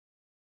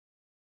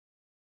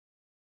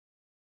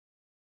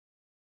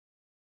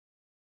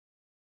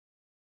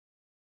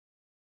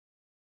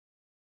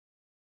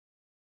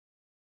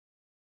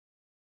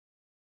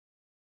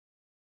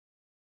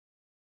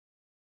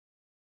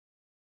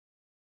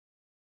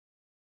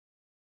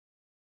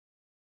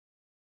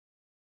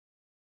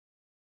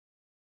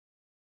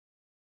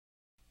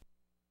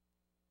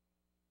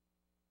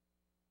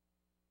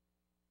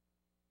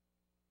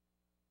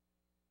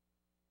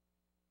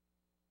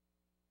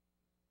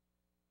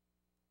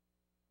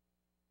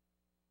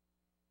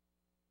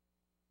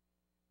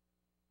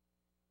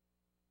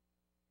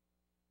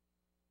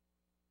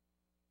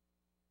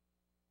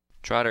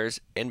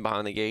Trotters in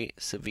behind the gate,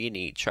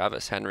 Savini,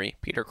 Travis Henry,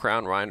 Peter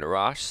Crown, Ryan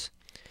DeRoche,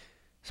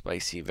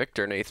 Spicy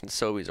Victor, Nathan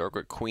Sobies,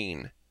 Orgrid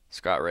Queen,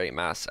 Scott Ray,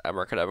 Mass,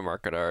 Abracadabra,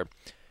 Markadar.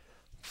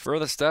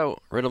 Furthest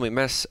out, Riddle Me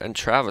Miss, and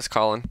Travis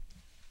Collin.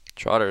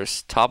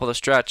 Trotters, top of the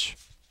stretch.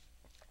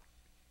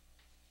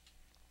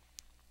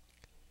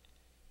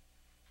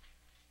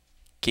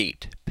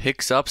 Gate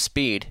picks up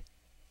speed.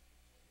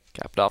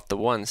 Capped off the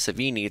 1.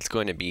 Savini, it's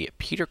going to be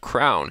Peter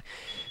Crown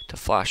to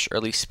flash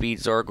early speed.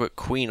 Zorgwick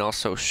Queen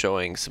also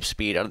showing some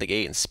speed out of the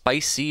gate. And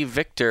Spicy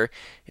Victor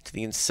into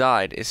the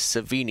inside is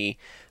Savini.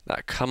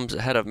 That comes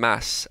ahead of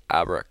Mass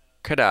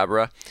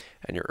Abracadabra.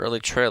 And your early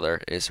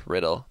trailer is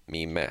Riddle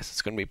Me Miss.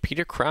 It's going to be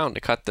Peter Crown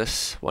to cut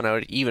this one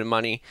out at even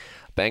money.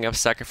 Bang up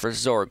second for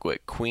Zorgwick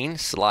Queen.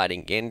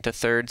 Sliding into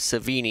third,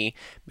 Savini.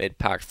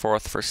 Mid-pack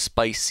fourth for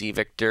Spicy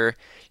Victor.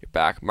 Your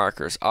back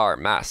markers are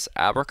Mass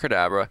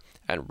Abracadabra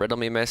and Riddle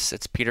Me Miss.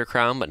 It's Peter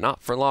Crown, but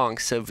not for long.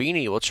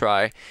 Savini will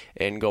try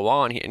and go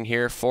on in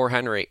here for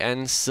Henry.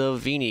 And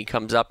Savini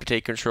comes up to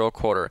take control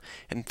quarter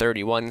in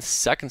 31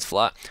 seconds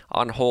flat.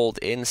 On hold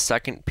in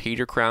second,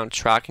 Peter Crown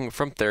tracking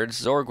from third.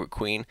 Zorgwick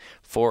Queen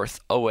fourth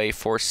away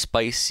for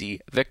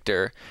Spicy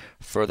Victor.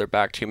 Further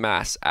back to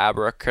Mass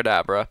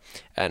Abracadabra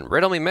and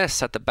Riddle Me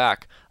Miss at the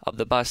back of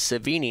the bus.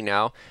 Savini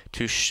now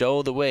to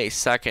show the way.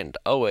 Second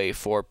away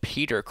for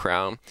Peter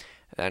Crown.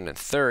 And in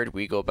third,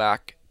 we go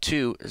back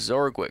to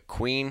Zorgwick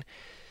Queen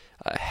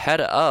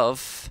ahead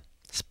of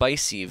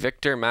Spicy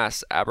Victor,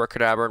 Mass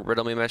Abracadabra, and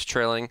Riddle Me Miss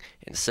trailing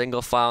in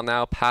single file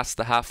now past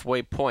the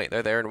halfway point.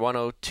 They're there in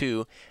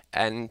 102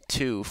 and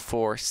 2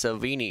 for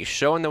Savini.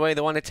 Showing the way they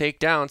want to take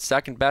down.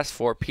 Second best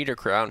for Peter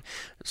Crown.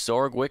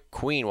 Zorgwick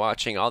Queen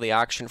watching all the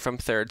action from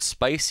third.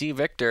 Spicy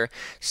Victor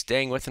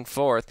staying within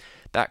fourth.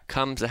 That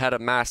comes ahead of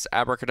Mass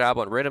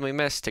Abracadabra and Riddle Me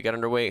Miss to get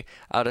underway.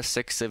 Out of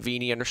 6,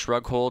 Savini under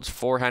shrug holds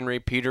for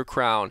Henry. Peter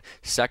Crown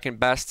second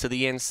best to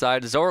the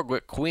inside.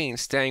 Zorgwick Queen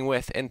staying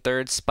with in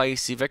third.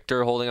 Spicy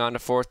Victor holding on to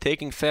fourth.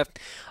 Taking fifth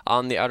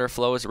on the outer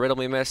flows. Riddle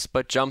Me Miss,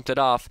 but jumped it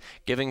off.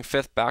 Giving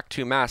fifth back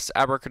to Mass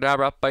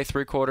Abracadabra up by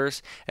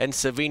 3/4. And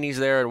Savini's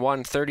there at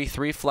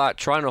 133 flat,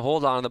 trying to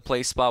hold on to the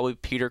place spot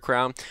with Peter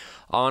Crown.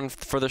 On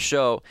for the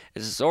show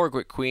is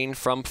Zorgwick Queen.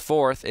 From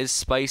fourth is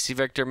Spicy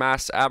Victor.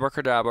 Mass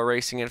Abracadabra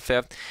racing in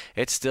fifth.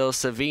 It's still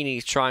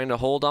Savini trying to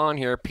hold on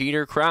here.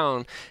 Peter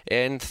Crown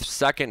in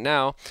second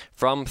now.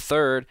 From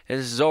third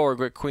is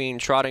Zorgwick Queen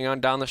trotting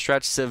on down the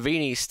stretch.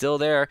 Savini still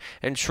there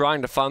and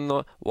trying to find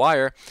the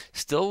wire.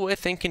 Still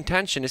within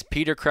contention is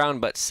Peter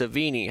Crown, but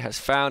Savini has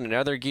found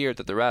another gear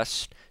that the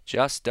rest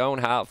just don't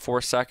have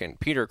for second.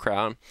 Peter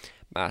Crown,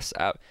 Mass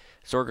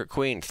Zorgwick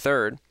Queen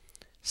third.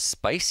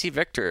 Spicy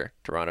Victor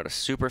to run out of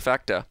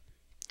Superfecta.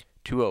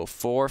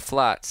 204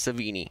 flat,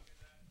 Savini.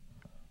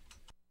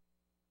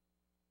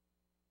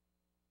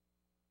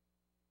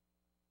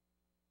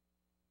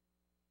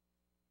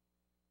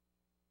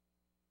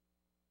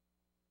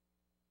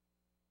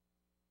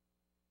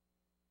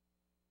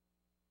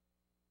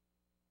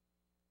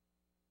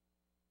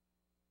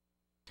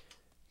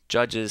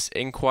 Judges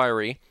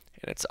inquiry,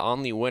 and it's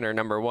on the winner,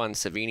 number 1,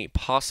 Savini.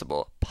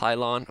 Possible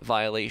pylon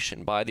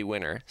violation by the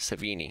winner,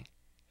 Savini.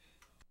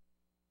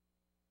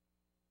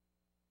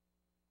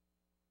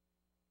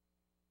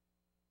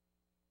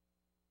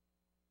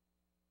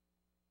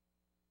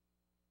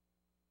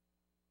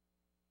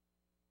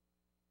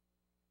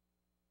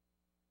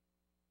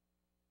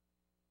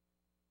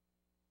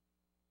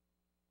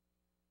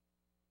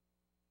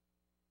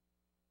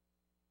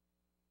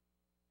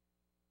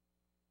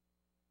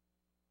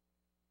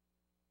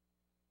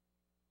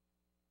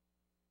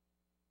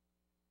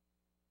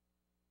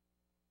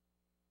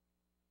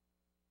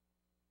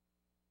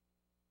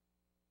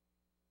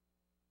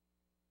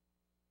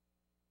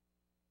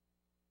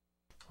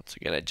 Once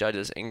again, a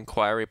judge's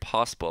inquiry,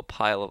 possible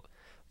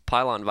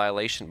pylon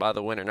violation by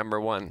the winner, number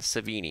 1,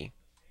 Savini.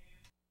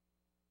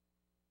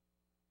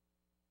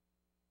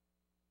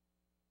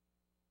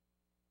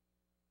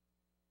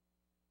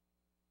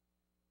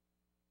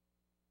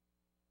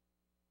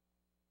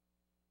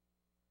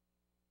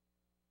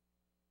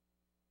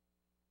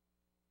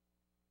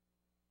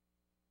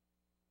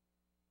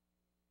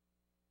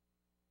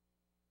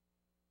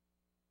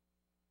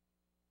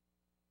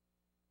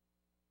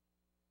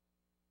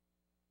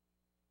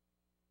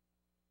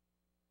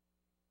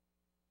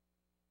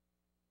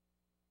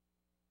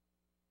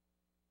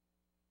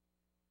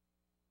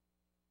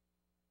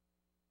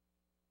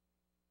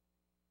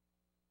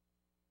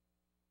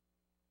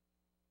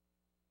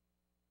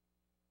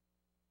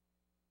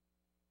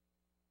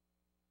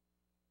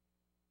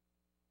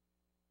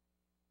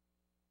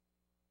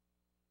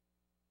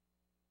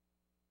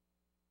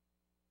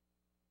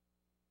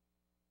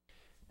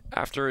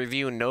 After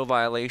review, no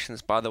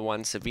violations by the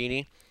 1,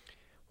 Savini.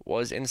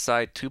 Was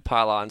inside 2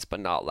 pylons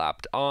but not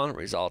lapped on.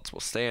 Results will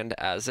stand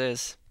as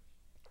is.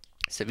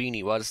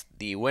 Savini was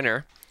the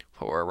winner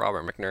for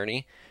Robert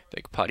McNerney.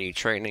 Big Putty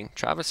Training.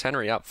 Travis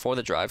Henry up for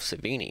the drive.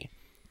 Savini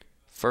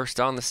first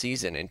on the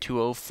season in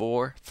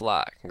 204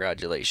 flat.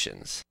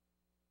 Congratulations.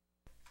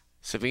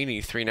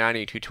 Savini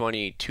 390,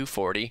 220,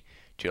 240,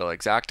 Deal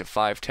exact to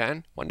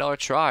 510. $1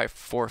 try,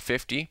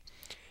 $4.50.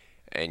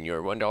 And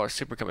your $1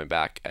 super coming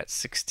back at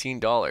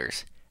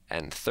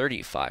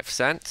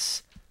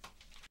 $16.35.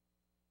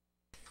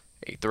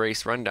 Eighth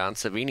race rundown,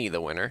 Savini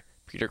the winner.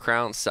 Peter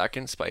Crown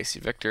second,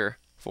 Spicy Victor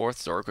fourth,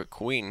 Zorgwick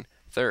Queen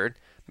third,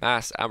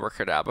 Mass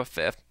Abracadabra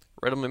fifth,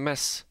 Riddle Me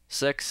Miss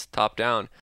sixth, Top Down